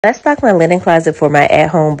I stocked my linen closet for my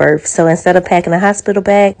at-home birth, so instead of packing a hospital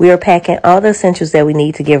bag, we are packing all the essentials that we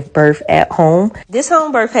need to give birth at home. This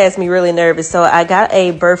home birth has me really nervous, so I got a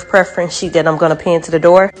birth preference sheet that I'm going to pin to the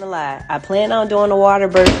door. I'm gonna lie, I plan on doing a water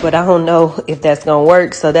birth, but I don't know if that's going to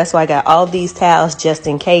work, so that's why I got all these towels just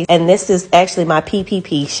in case. And this is actually my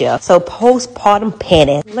PPP shelf, so postpartum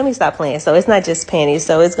panties. Let me stop playing. So it's not just panties,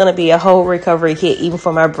 so it's going to be a whole recovery kit even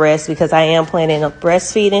for my breasts because I am planning on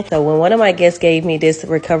breastfeeding. So when one of my guests gave me this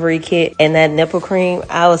recovery kit and that nipple cream,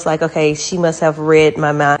 I was like, okay, she must have read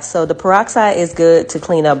my mind. So the peroxide is good to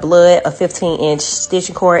clean up blood, a 15-inch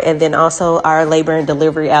stitching cord, and then also our labor and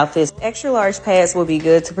delivery outfits. Extra large pads will be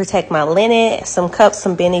good to protect my linen, some cups,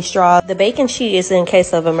 some benny straw. The baking sheet is in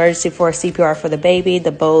case of emergency for CPR for the baby.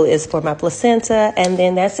 The bowl is for my placenta, and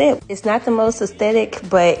then that's it. It's not the most aesthetic,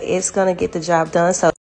 but it's gonna get the job done. So